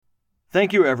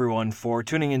Thank you, everyone, for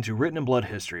tuning into Written in Blood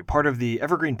History, part of the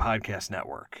Evergreen Podcast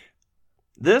Network.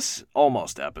 This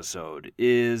Almost episode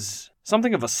is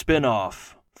something of a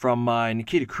spin-off from my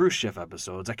Nikita Khrushchev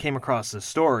episodes. I came across this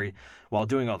story while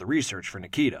doing all the research for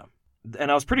Nikita,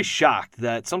 and I was pretty shocked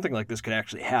that something like this could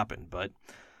actually happen, but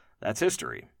that's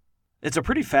history. It's a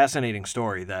pretty fascinating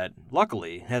story that,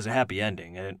 luckily, has a happy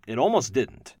ending, and it almost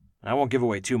didn't. I won't give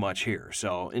away too much here,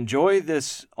 so enjoy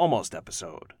this Almost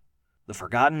episode. The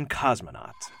Forgotten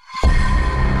Cosmonaut.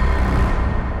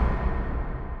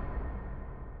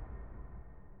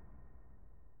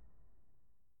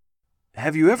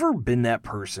 Have you ever been that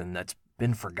person that's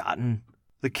been forgotten?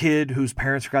 The kid whose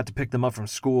parents forgot to pick them up from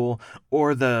school,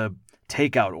 or the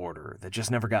takeout order that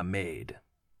just never got made?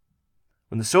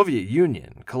 When the Soviet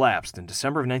Union collapsed in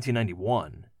December of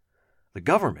 1991, the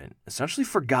government essentially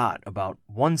forgot about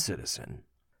one citizen.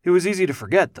 It was easy to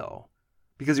forget, though,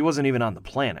 because he wasn't even on the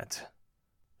planet.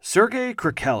 Sergei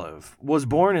Krikalev was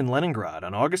born in Leningrad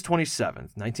on August 27,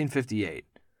 1958,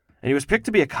 and he was picked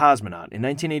to be a cosmonaut in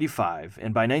 1985,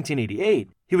 and by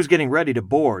 1988, he was getting ready to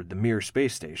board the Mir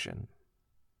space station.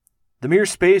 The Mir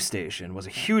space station was a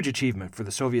huge achievement for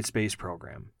the Soviet space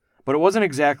program, but it wasn't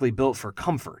exactly built for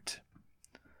comfort.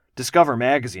 Discover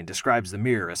magazine describes the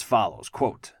Mir as follows,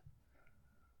 quote,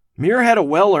 "Mir had a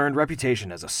well-earned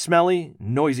reputation as a smelly,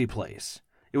 noisy place.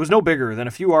 It was no bigger than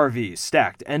a few RVs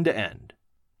stacked end to end.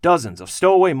 Dozens of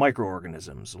stowaway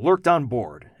microorganisms lurked on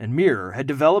board, and Mir had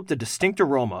developed a distinct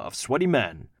aroma of sweaty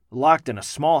men locked in a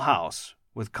small house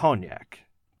with cognac.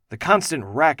 The constant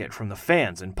racket from the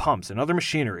fans and pumps and other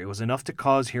machinery was enough to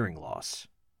cause hearing loss."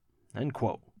 End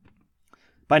quote.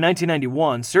 By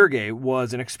 1991, Sergei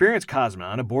was an experienced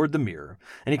cosmonaut aboard the Mir,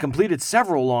 and he completed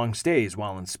several long stays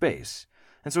while in space,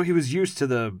 and so he was used to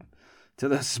the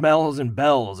smells and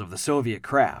bells of the Soviet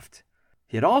craft.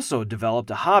 He had also developed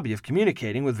a hobby of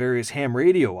communicating with various ham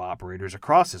radio operators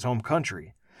across his home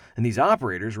country, and these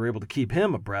operators were able to keep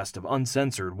him abreast of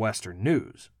uncensored Western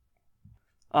news.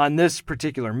 On this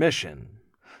particular mission,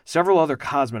 several other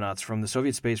cosmonauts from the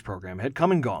Soviet space program had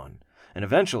come and gone, and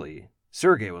eventually,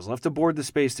 Sergei was left aboard the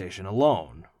space station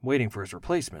alone, waiting for his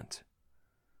replacement.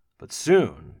 But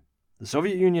soon, the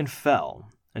Soviet Union fell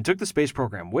and took the space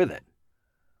program with it.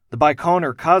 The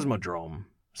Baikonur Cosmodrome,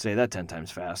 say that 10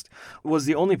 times fast, was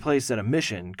the only place that a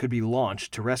mission could be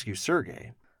launched to rescue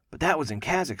Sergei. But that was in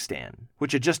Kazakhstan,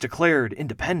 which had just declared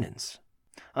independence.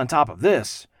 On top of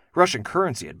this, Russian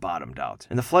currency had bottomed out,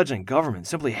 and the fledgling government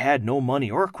simply had no money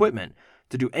or equipment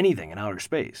to do anything in outer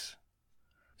space.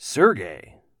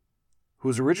 Sergei, who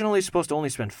was originally supposed to only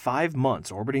spend 5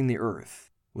 months orbiting the Earth,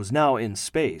 was now in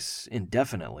space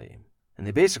indefinitely, and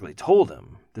they basically told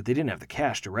him that they didn't have the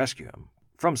cash to rescue him.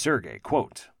 From Sergei,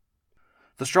 quote,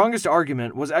 "The strongest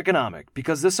argument was economic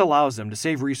because this allows them to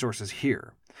save resources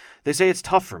here. They say it's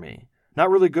tough for me,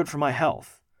 not really good for my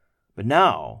health. But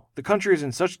now, the country is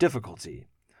in such difficulty,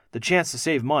 the chance to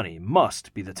save money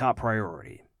must be the top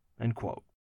priority." End quote.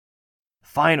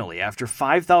 Finally, after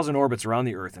 5,000 orbits around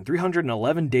the Earth and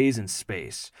 311 days in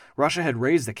space, Russia had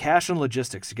raised the cash and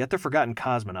logistics to get their forgotten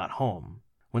cosmonaut home.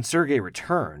 When Sergei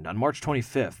returned on March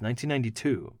 25,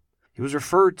 1992, he was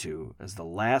referred to as the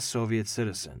last Soviet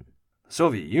citizen. The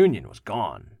Soviet Union was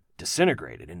gone,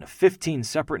 disintegrated into 15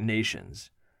 separate nations,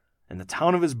 and the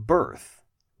town of his birth,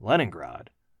 Leningrad,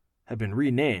 had been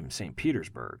renamed St.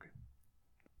 Petersburg.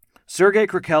 Sergei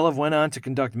Krikalev went on to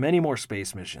conduct many more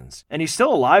space missions, and he's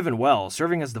still alive and well,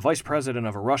 serving as the vice president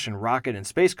of a Russian rocket and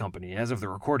space company as of the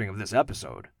recording of this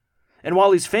episode. And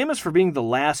while he's famous for being the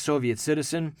last Soviet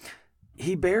citizen,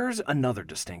 he bears another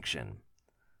distinction.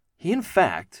 He, in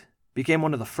fact, became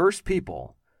one of the first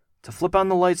people to flip on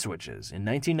the light switches in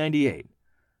 1998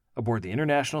 aboard the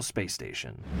International Space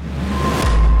Station.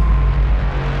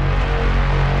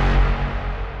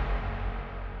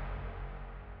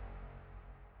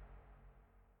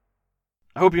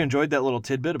 I hope you enjoyed that little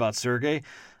tidbit about Sergei.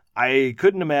 I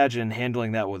couldn't imagine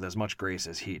handling that with as much grace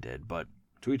as he did, but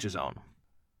to each his own.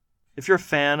 If you're a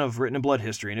fan of Written in Blood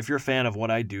History, and if you're a fan of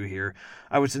what I do here,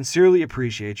 I would sincerely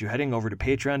appreciate you heading over to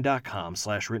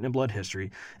patreon.com/writteninbloodhistory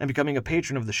and becoming a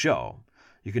patron of the show.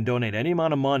 You can donate any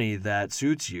amount of money that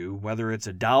suits you, whether it's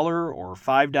 $1 or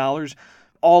 $5.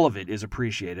 All of it is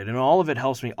appreciated, and all of it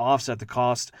helps me offset the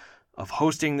cost of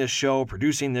hosting this show,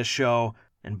 producing this show,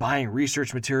 and buying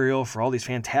research material for all these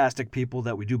fantastic people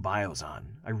that we do bios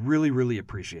on. I really, really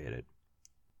appreciate it.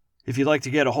 If you'd like to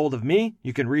get a hold of me,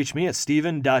 you can reach me at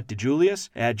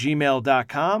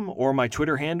steven.dejulius@gmail.com, or my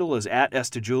Twitter handle is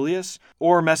 @sdejulius,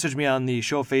 or message me on the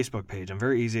show Facebook page. I'm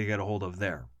very easy to get a hold of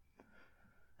there.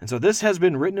 And so this has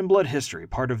been Written in Blood History,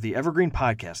 part of the Evergreen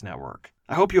Podcast Network.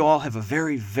 I hope you all have a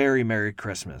very, very Merry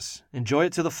Christmas. Enjoy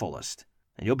it to the fullest.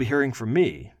 And you'll be hearing from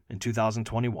me in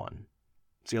 2021.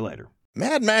 See you later.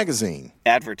 Mad Magazine.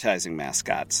 Advertising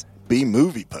mascots.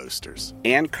 B-movie posters.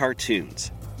 And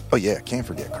cartoons. Oh yeah, can't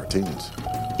forget cartoons.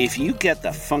 If you get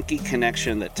the funky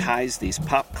connection that ties these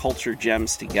pop culture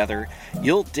gems together,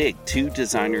 you'll dig Two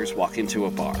Designers Walk Into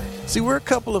a Bar. See, we're a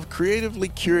couple of creatively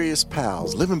curious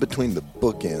pals living between the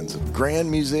bookends of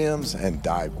grand museums and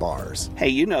dive bars. Hey,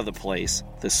 you know the place,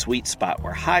 the sweet spot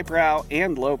where highbrow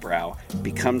and lowbrow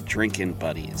become drinking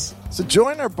buddies. So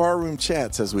join our barroom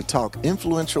chats as we talk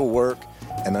influential work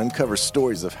and uncover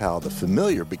stories of how the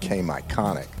familiar became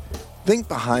iconic. Think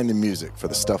behind the music for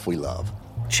the stuff we love.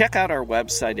 Check out our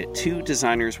website at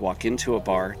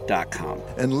twodesignerswalkintoabar.com.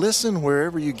 And listen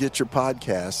wherever you get your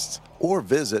podcasts or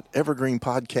visit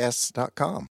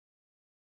evergreenpodcasts.com.